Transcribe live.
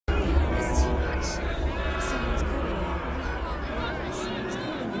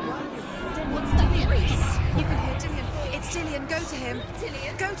to him.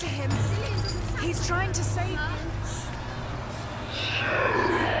 Go to him. He's trying to save you.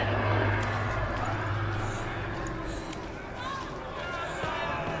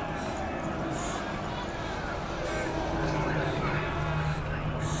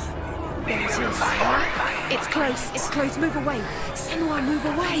 There it is. It's close. It's close. Move away. Senua, move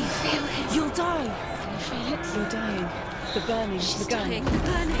away. Feel it. You'll die. Can you feel it? You're dying. The burning has begun. Dying. The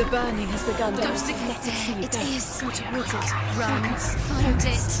burning. The burning has begun. Don't Don't let it see you. It is. Go towards it. Run. Focus. Find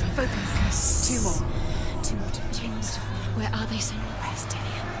it. Focus. Two more. Two more to change. Where are they, Senua? Where's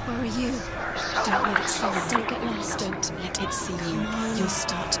Dillian? Where are you? Don't let it see you. Don't get lost. Don't let it see you. You'll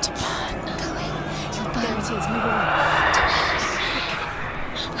start to burn. Going. You'll burn. There it is. Move away.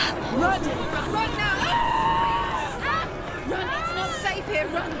 Run! Run now! Run! It's not safe here.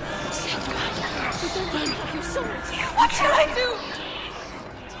 Run! You don't run. Your sword. What can I do?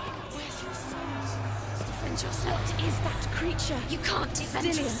 Where's your sword? Defend yourself. What is that creature? You can't defend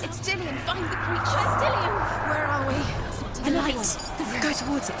yourself. It's Dillian. Find the creature. Where's Dillian? Where are we? The light. The room. Go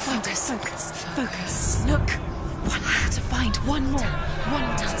towards it. Focus. Focus. Focus. Look. One more to find. One more. One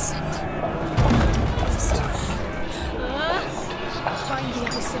more. Find the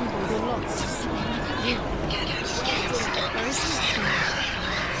other symbol. We're lost. You. Where is he?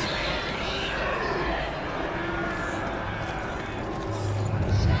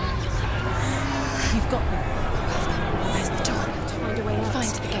 You've got them. Where's the door? To find a way out. Find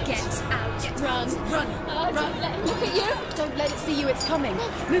the gate. Get out. Run. Run. Run. Run. Let him look at you. Don't let it see you. It's coming.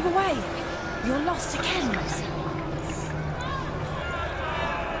 Move away. You're lost again.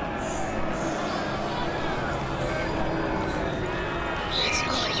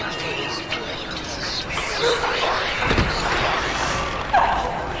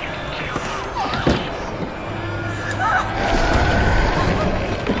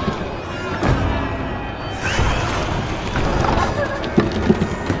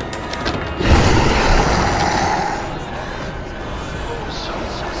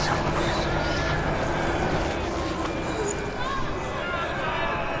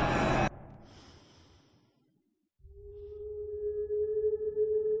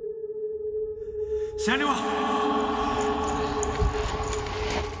 Senua!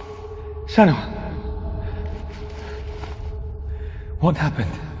 Senua! What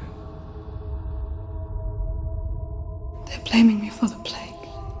happened? They're blaming me for the plague.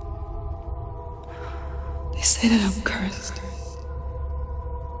 They say that I'm cursed.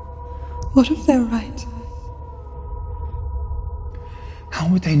 What if they're right? How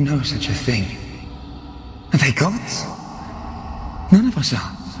would they know such a thing? Are they gods? None of us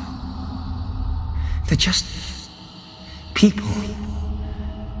are. They're just people.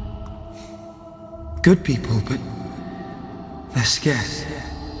 Good people, but they're scared.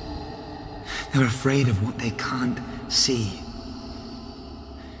 They're afraid of what they can't see.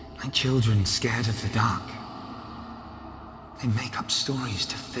 Like children scared of the dark. They make up stories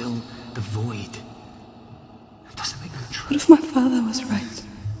to fill the void. That doesn't make them true. What if my father was right?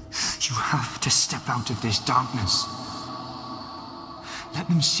 You have to step out of this darkness. Let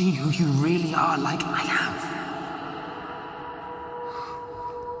them see who you really are, like I have.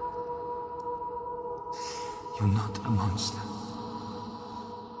 You're not a monster.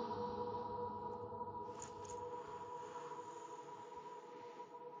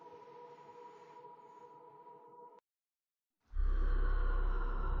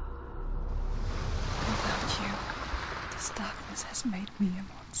 Without you, this darkness has made me a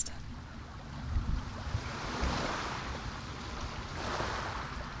monster.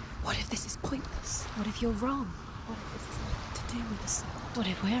 What if this is pointless? What if you're wrong? What if this is nothing to do with the soul? What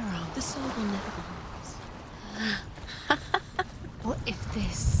if we're wrong? The soul will never be wrong. What if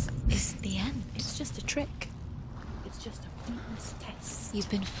this is the end? It's just a trick. It's just a pointless test. You've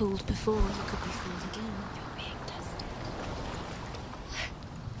been fooled before. You could be fooled again. You're being tested.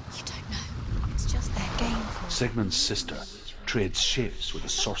 You don't know. It's just their game for you. Sigmund's sister trades shapes with a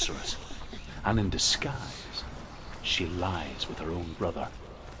sorceress, and in disguise, she lies with her own brother.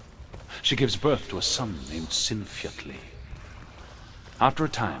 She gives birth to a son named Sinfjotli. After a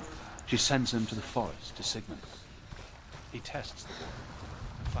time, she sends him to the forest to Sigmund. He tests the boy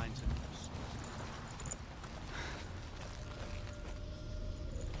and finds him.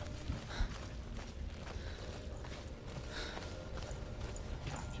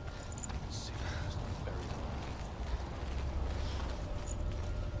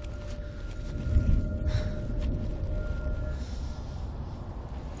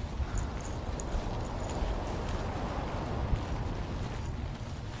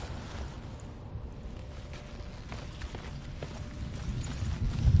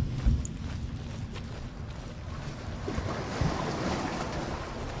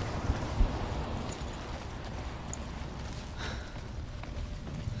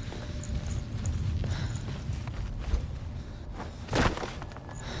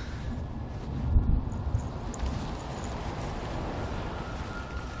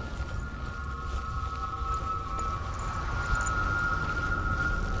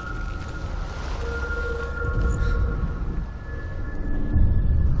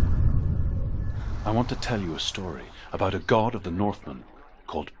 I want to tell you a story about a god of the Northmen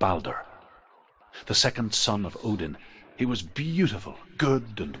called Balder. The second son of Odin, he was beautiful,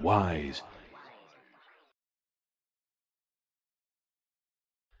 good and wise.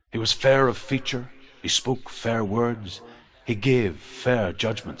 He was fair of feature, he spoke fair words, he gave fair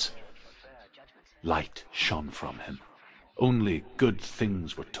judgments. Light shone from him. Only good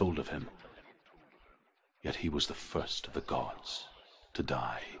things were told of him. Yet he was the first of the gods to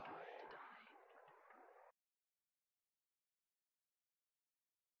die.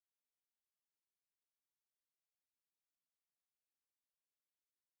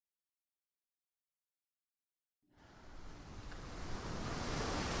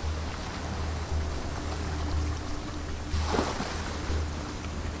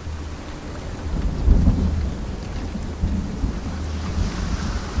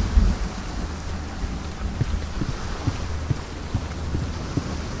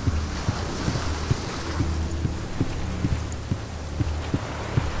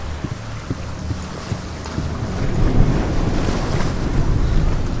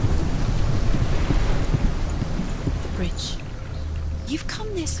 You've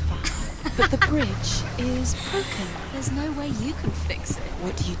come this far, but the bridge is broken. There's no way you can fix it.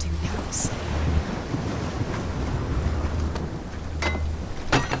 What do you do now, Senua?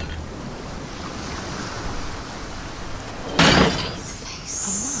 Face. A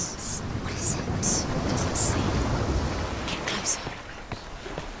mask. What is it? Doesn't see. Get closer.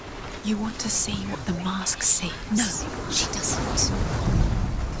 You want to see what the mask sees? No, she doesn't.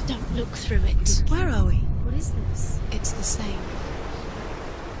 Don't look through it. Where are we? What is this? It's the same.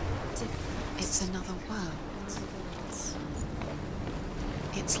 It's another world.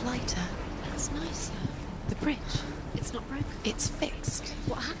 It's lighter. It's nicer. The bridge. It's not broken. It's fixed.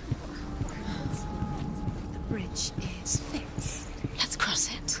 What happened? The bridge is fixed. Let's cross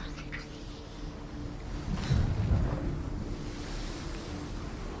it.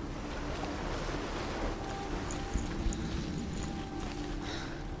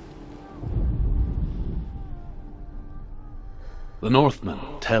 The Northmen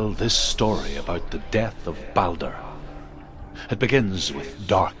tell this story about the death of Balder. It begins with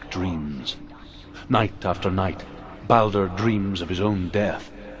dark dreams. Night after night, Balder dreams of his own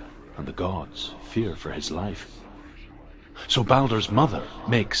death, and the gods fear for his life. So Balder's mother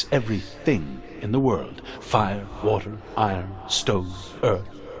makes everything in the world: fire, water, iron, stone, earth,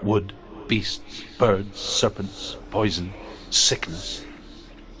 wood, beasts, birds, serpents, poison, sickness,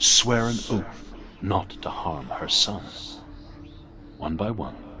 swear an oath not to harm her son. One by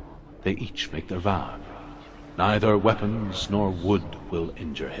one, they each make their vow. Neither weapons nor wood will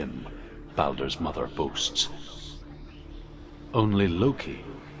injure him, Balder's mother boasts. Only Loki,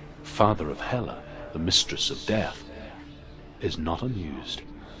 father of Hela, the mistress of death, is not amused.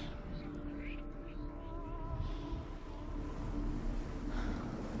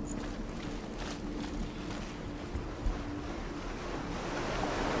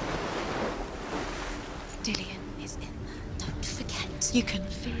 Dillion is in there. Don't forget. You can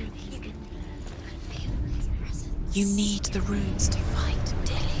feel his presence. You need the runes to fight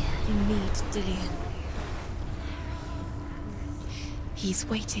Dillion. You need Dillion. He's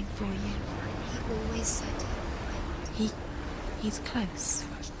waiting for you. He always said he's close.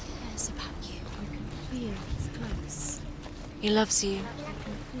 He cares about you. You can feel he's close. He loves you. You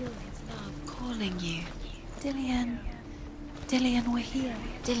can feel his love calling you. Dillion. Dillion, we're here.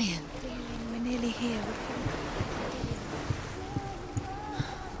 Dillion. We're nearly here.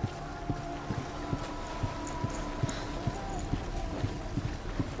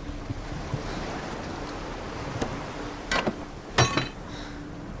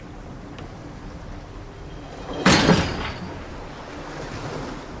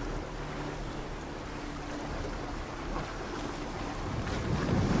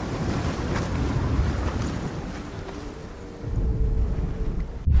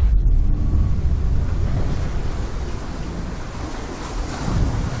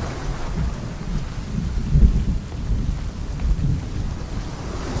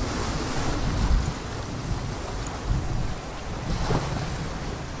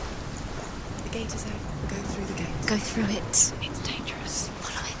 Go through it. It's dangerous.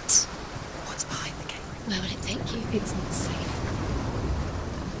 Follow it. What's behind the gate? Where will it take you? It's not safe.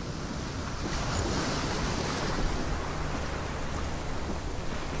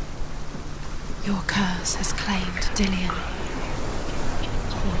 Your curse has claimed Dillion.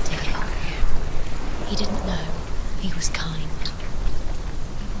 Poor Dillion. He didn't know. He was kind.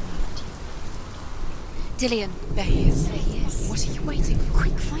 Dillion. There he is. There he is. What are you waiting for?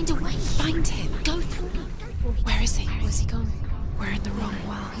 Quick, find a way. Find him. Go through. Where is he? Where's he gone? We're in the wrong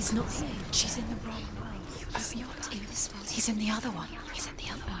world. He's not here. She's in the wrong world. He's not in this world. He's in the other one. He's in the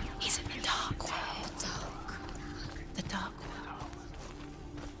other one. He's in the dark world. The dark world.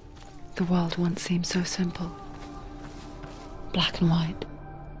 The world once seemed so simple. Black and white.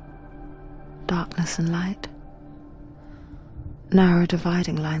 Darkness and light. Narrow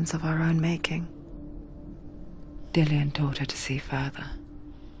dividing lines of our own making. Dillian taught her to see further.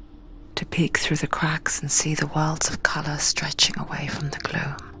 To peek through the cracks and see the worlds of colour stretching away from the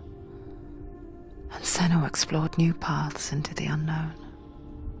gloom. And Senua explored new paths into the unknown.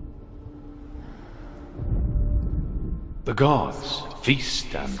 The gods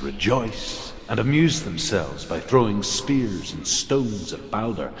feast and rejoice and amuse themselves by throwing spears and stones at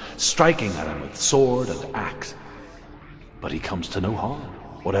Balder, striking at him with sword and axe. But he comes to no harm,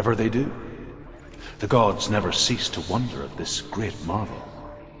 whatever they do. The gods never cease to wonder at this great marvel.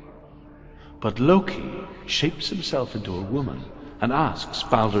 But Loki shapes himself into a woman and asks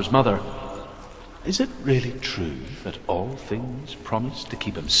Balder's mother, "Is it really true that all things promise to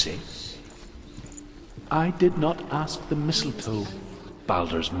keep him safe?" "I did not ask the mistletoe,"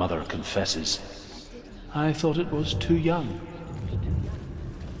 Balder's mother confesses. "I thought it was too young."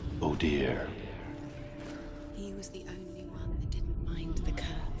 Oh dear. He was the only one that didn't mind the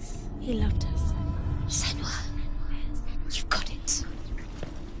curse. He loved her so. Senua, you've got it.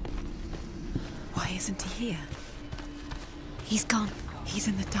 Why isn't he here? He's gone. He's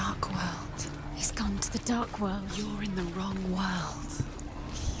in the dark world. He's gone to the dark world. You're in the wrong world.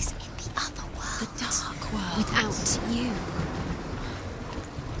 He's in the other world. The dark world. Without you.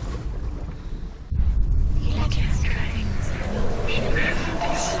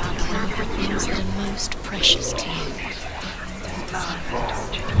 Kill the things that are most precious to you.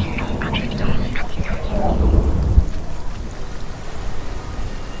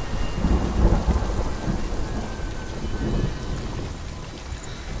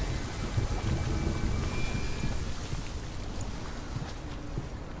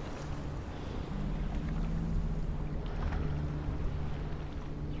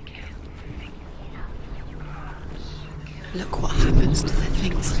 Look what happens to the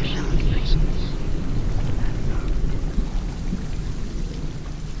things we love.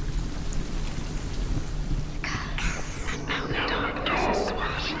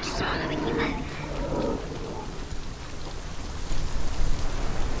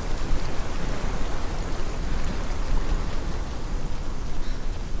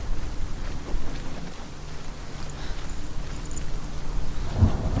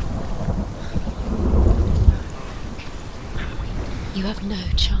 You have no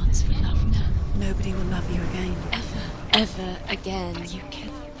chance for love now. Nobody will love you again. Ever again. You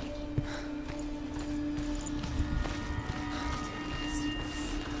can.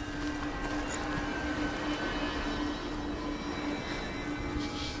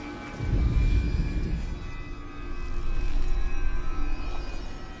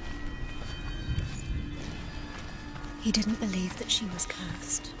 He didn't believe that she was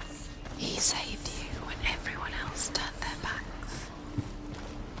cursed. He saved you when everyone else turned their backs.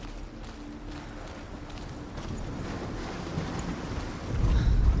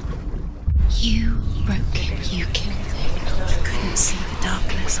 You broke him. You killed him. You couldn't see the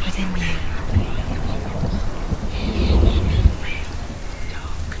darkness within you.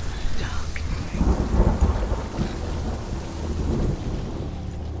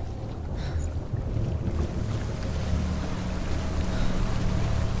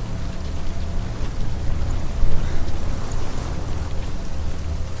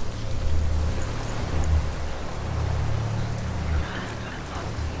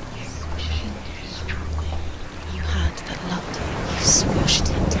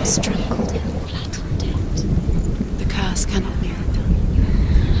 Strangled him, flattened it. The curse cannot be undone.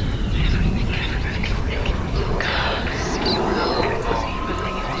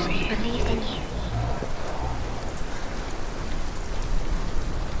 Believe in you.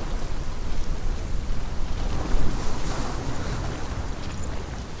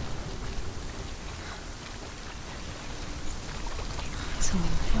 It's all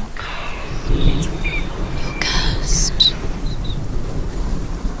your curse. You're cursed.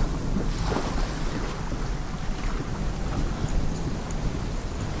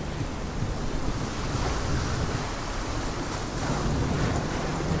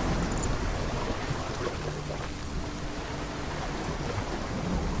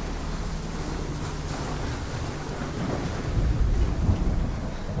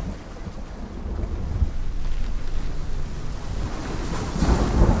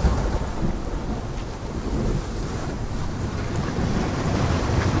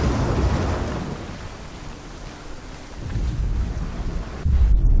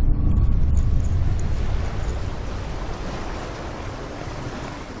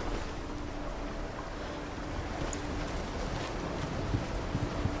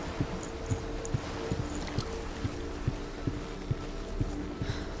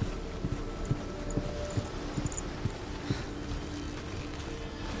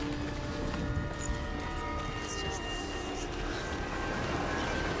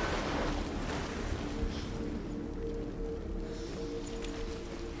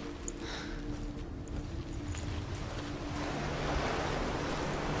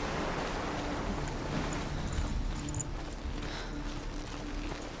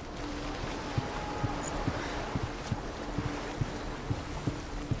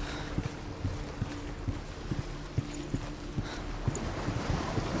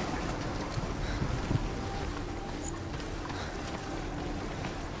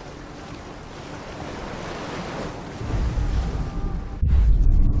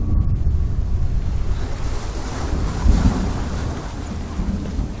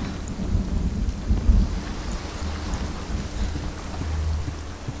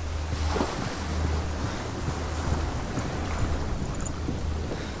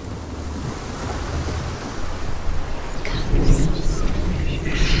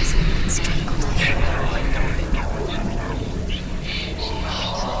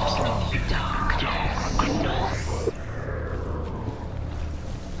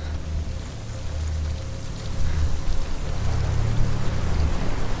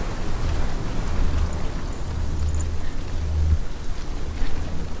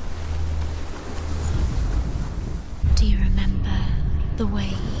 the way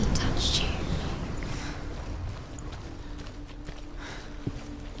he touched you?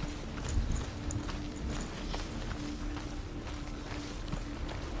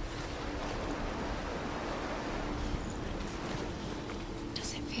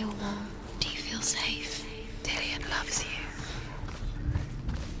 Does it feel warm? Do you feel safe? Dillian loves you.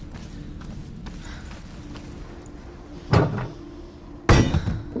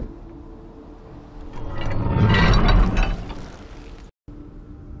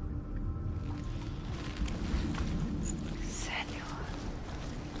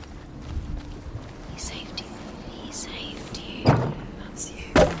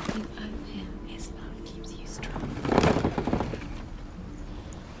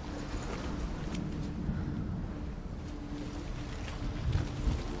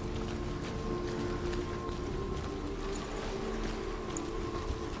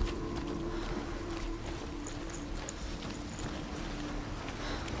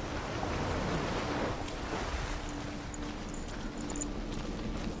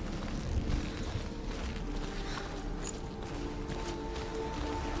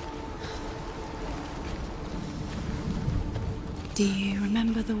 Do you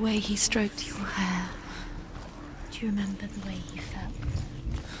remember the way he stroked your hair? Do you remember the way he felt?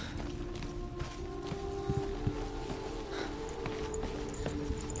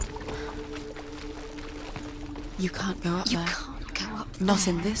 You can't go up there. You can't go up there. Not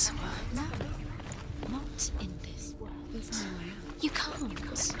in this world. No, not in this world. There's no way out. You can't.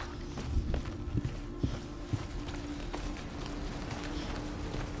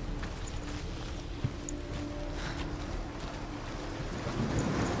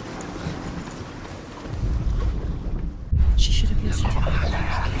 She should have listened to her.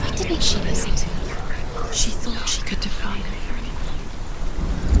 Why didn't she listen to her? She thought she could define it.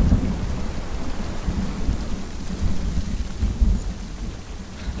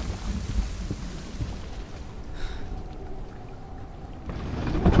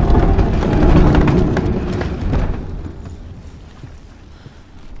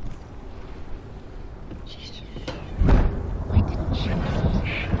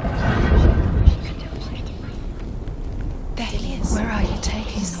 Where are you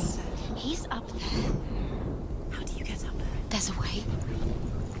taking me? He's up there. How do you get up there? There's a way.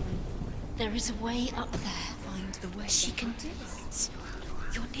 There is a way up there. Find the way. She can do it.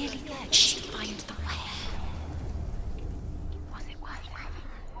 You're nearly there. Just find the way. Was it worth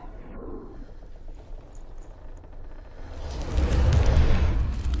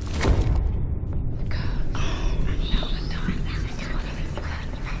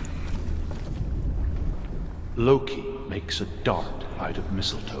Loki makes a dart out of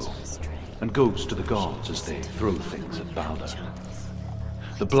mistletoe and goes to the gods as they throw things at Balder.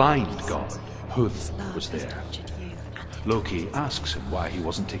 The blind god, Huth, was there. Loki asks him why he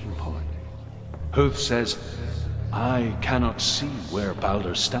wasn't taking part. Huth says, "I cannot see where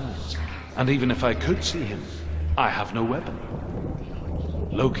Balder stands, and even if I could see him, I have no weapon."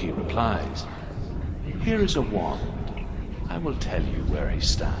 Loki replies, "Here is a wand. I will tell you where he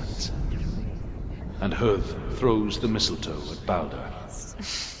stands." And Huth throws the mistletoe at Balder.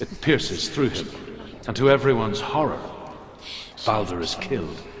 It pierces through him, and to everyone's horror, Balder is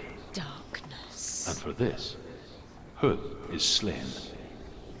killed. Darkness. And for this, Huth is slain.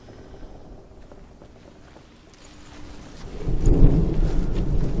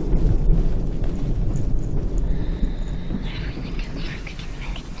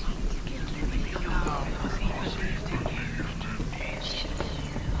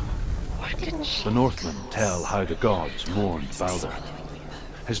 The Northmen tell how the gods mourned Balder.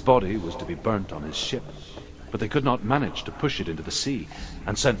 His body was to be burnt on his ship, but they could not manage to push it into the sea,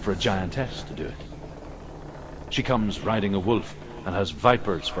 and sent for a giantess to do it. She comes riding a wolf and has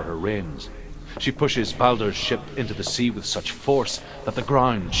vipers for her reins. She pushes Balder's ship into the sea with such force that the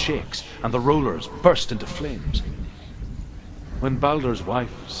ground shakes and the rollers burst into flames. When Balder's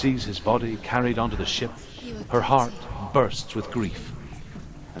wife sees his body carried onto the ship, her heart bursts with grief,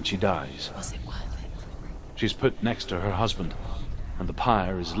 and she dies. Was it worth it? She's put next to her husband, and the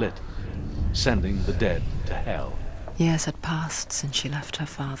pyre is lit, sending the dead to hell. Years had passed since she left her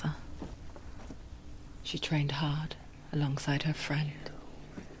father. She trained hard alongside her friend,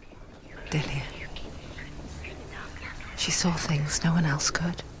 Dillian. She saw things no one else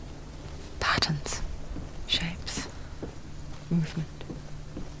could. Patterns, shapes, movement.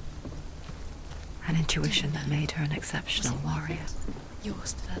 An intuition that made her an exceptional warrior. You're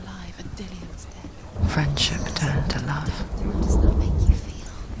still alive and Dillian's dead. Friendship turned to love. How does that make you feel?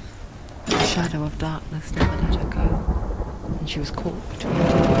 The shadow of darkness never let her go, and she was caught between two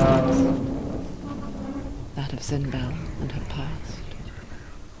worlds. That of Zinbel and her past,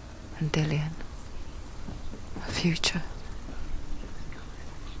 and Dillian. A future.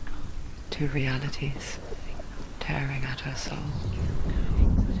 Two realities tearing at her soul.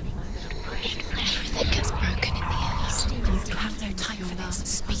 Everything gets broken in the end. You have no time for this.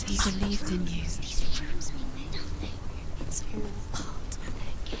 Speedy believed in you. These rooms mean nothing. It's all part of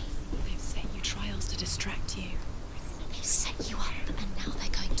their game. They've set you trials to distract you. They've set you up, and now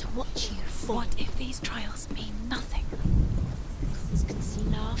they're going to watch you fall. What if these trials mean nothing?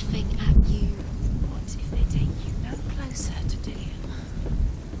 Constantly laughing at you. What if they take you no closer to Dillian?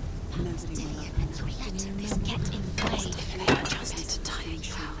 Letting this get in the way. If they are just to tire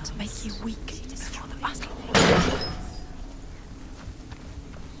you out, to make you weak before the battle.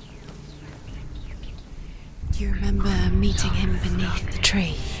 Do you remember meeting him beneath the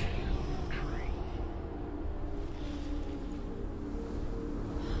tree?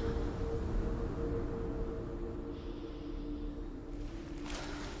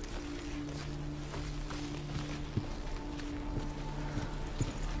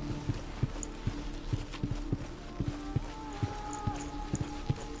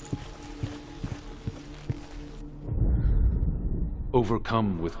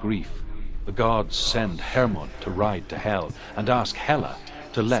 Overcome with grief, the gods send Hermod to ride to Hell and ask Hela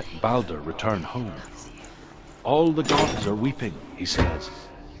to let Balder return home. All the gods are weeping, he says.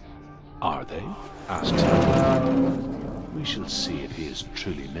 Are they? Asks Hermod. We shall see if he is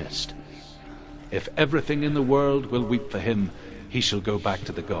truly missed. If everything in the world will weep for him, he shall go back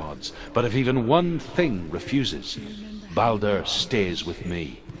to the gods. But if even one thing refuses, Balder stays with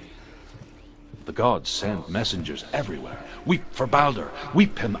me. The gods send messengers everywhere. Weep for Balder,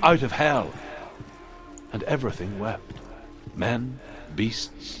 weep him out of Hell. And everything wept. Men,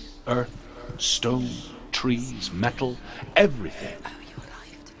 beasts, earth, stone, trees, metal, everything.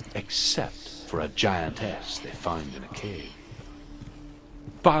 Except for a giantess they find in a cave.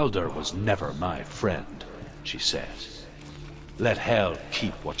 Balder was never my friend, she says. Let Hel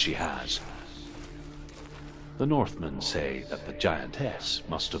keep what she has. The Northmen say that the giantess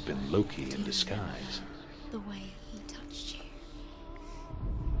must have been Loki in disguise. The way he touched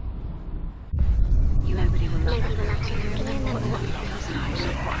you. Nobody will love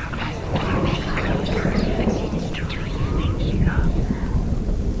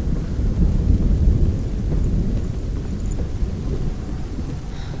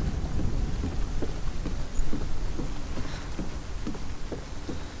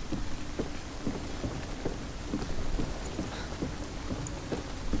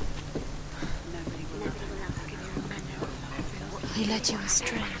He led you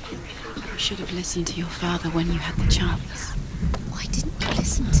astray. You should have listened to your father when you had the chance. Why didn't you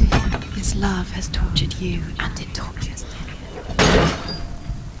listen to him? His love has tortured you, and it tortures him.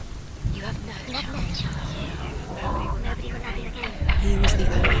 You have no chance. Nobody will love you again. He was the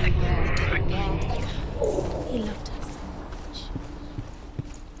only one that didn't need you. He loved her so much.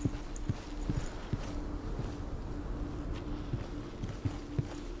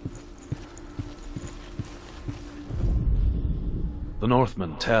 The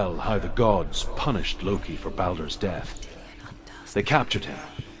Northmen tell how the gods punished Loki for Balder's death. They captured him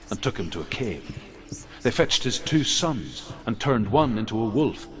and took him to a cave. They fetched his 2 sons and turned one into a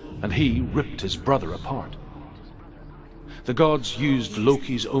wolf, and he ripped his brother apart. The gods used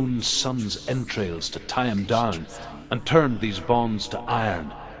Loki's own son's entrails to tie him down and turned these bonds to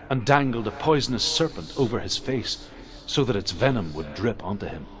iron and dangled a poisonous serpent over his face so that its venom would drip onto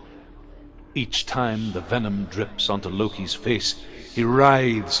him. Each time the venom drips onto Loki's face, he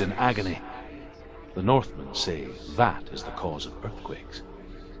writhes in agony. The Northmen say that is the cause of earthquakes.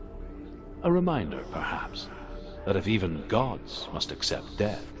 A reminder, perhaps, that if even gods must accept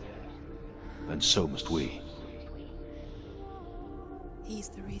death, then so must we. He's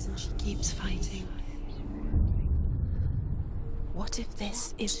the reason she keeps fighting. What if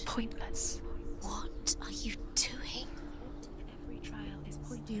this is pointless? What are you doing? Every trial is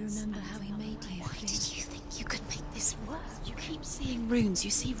pointless. Do you remember how he made you? Why did you think you could make this work? You keep seeing runes.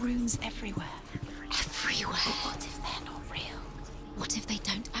 You see runes everywhere. Everywhere? But what if they're not real? What if they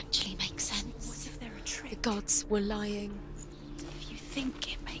don't actually make sense? What if they're a trick? The gods were lying. If you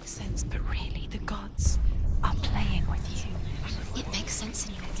think it makes sense, but really the gods are playing with you. It makes sense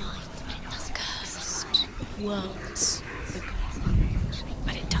in your mind, but it doesn't. Cursed worlds. The gods,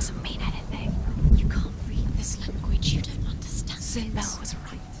 but it doesn't mean anything. You can't read this language. You don't understand. Sinbel was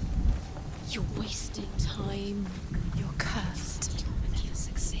right. You're wasting time. You're cursed. You'll never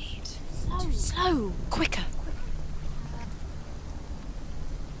succeed. Slow. Quicker.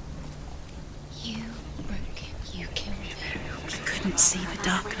 You broke him. You killed him. You couldn't see the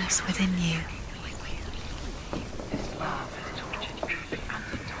darkness within you.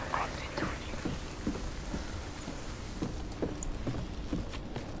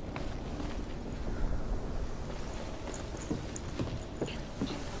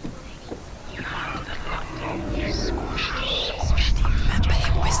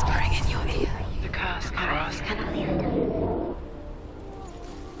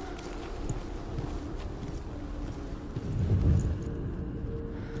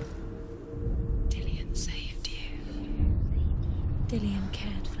 Dillian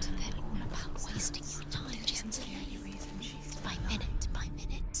cared for her. They're all about wasting your time. Diligence the only reason she's by minute by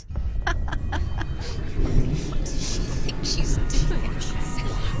minute. What does she think she's doing?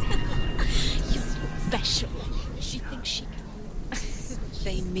 You're special. She thinks she can.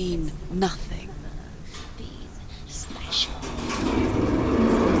 They mean nothing. Being special.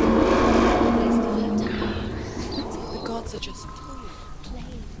 The gods are just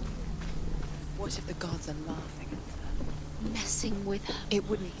Playing. What if the gods are laughing at her? Messing with her. It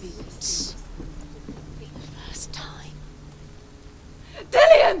wouldn't be this. Be the first time.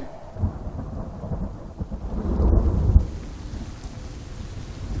 Dillian!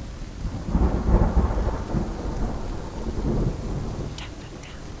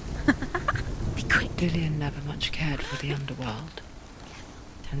 Be quick. Dillian never much cared for the underworld,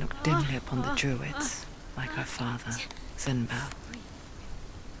 and looked dimly upon the druids, like her father, Zinbao.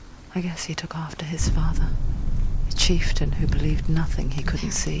 I guess he took after his father, a chieftain who believed nothing he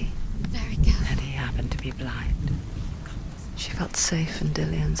couldn't see, Very careful. and he happened to be blind. She felt safe in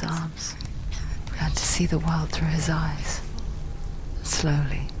Dillian's arms, and to see the world through his eyes.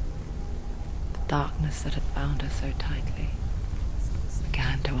 Slowly, the darkness that had bound her so tightly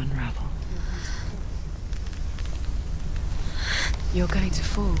began to unravel. You're going to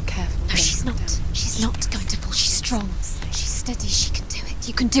fall, careful. No, she's not. She's not going to fall. She's strong. She's steady. She can do it.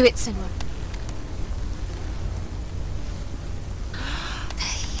 You can do it, Senua. There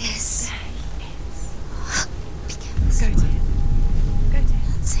he is. Be careful. Go to him. Go to him.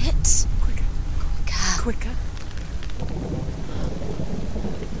 That's it. Quicker. Quicker. Quicker.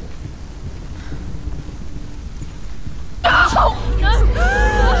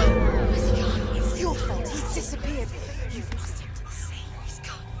 It's your fault. He's disappeared. You've lost him to the sea. He's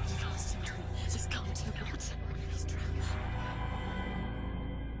gone. You've lost him to him. He's gone to the water. He's drowned.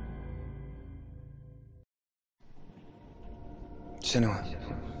 Senua.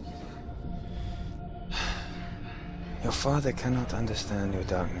 Your father cannot understand your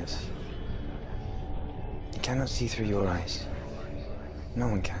darkness. He cannot see through your eyes. No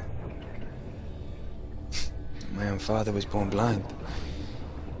one can. My own father was born blind.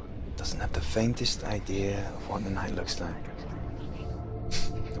 Doesn't have the faintest idea of what the night looks like.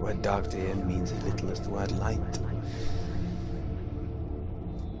 The word dark to him means as little as the word light.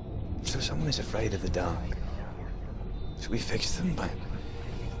 So if someone is afraid of the dark, should we fix them by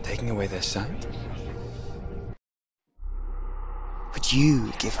taking away their sight? Would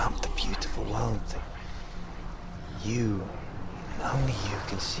you give up the beautiful world that you, and only you,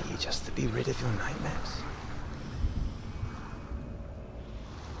 can see just to be rid of your nightmares?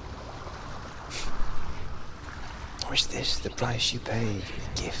 Or is this the price you paid for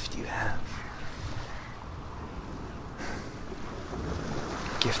the gift you have?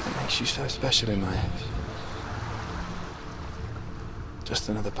 A gift that makes you so special in my eyes. Just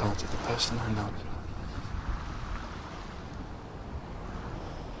another part of the person I love.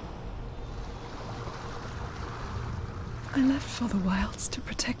 I left for the wilds to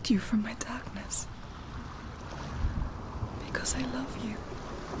protect you from my darkness. Because I love you.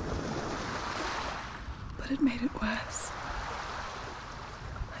 But it made it worse.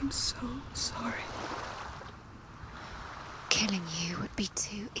 I'm so sorry. Killing you would be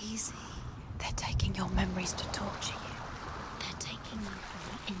too easy. They're taking your memories to torture you. They're taking you from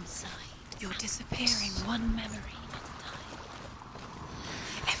the inside. You're disappearing one memory at a time.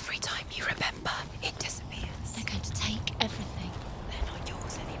 Every time you remember, it disappears. They're going to take everything. They're not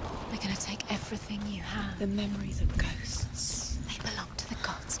yours anymore. They're going to take everything you have. The memories of ghosts. They belong to the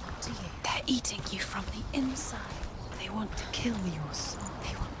gods, not to you. They're eating you from the inside. They want to kill your soul.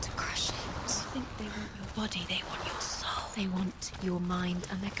 They want to crush it. They think they want your body, they want your soul. They want your mind,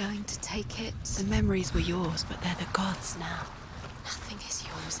 and they're going to take it. The memories were yours, but they're the gods now. Nothing is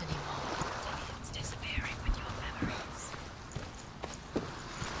yours anymore.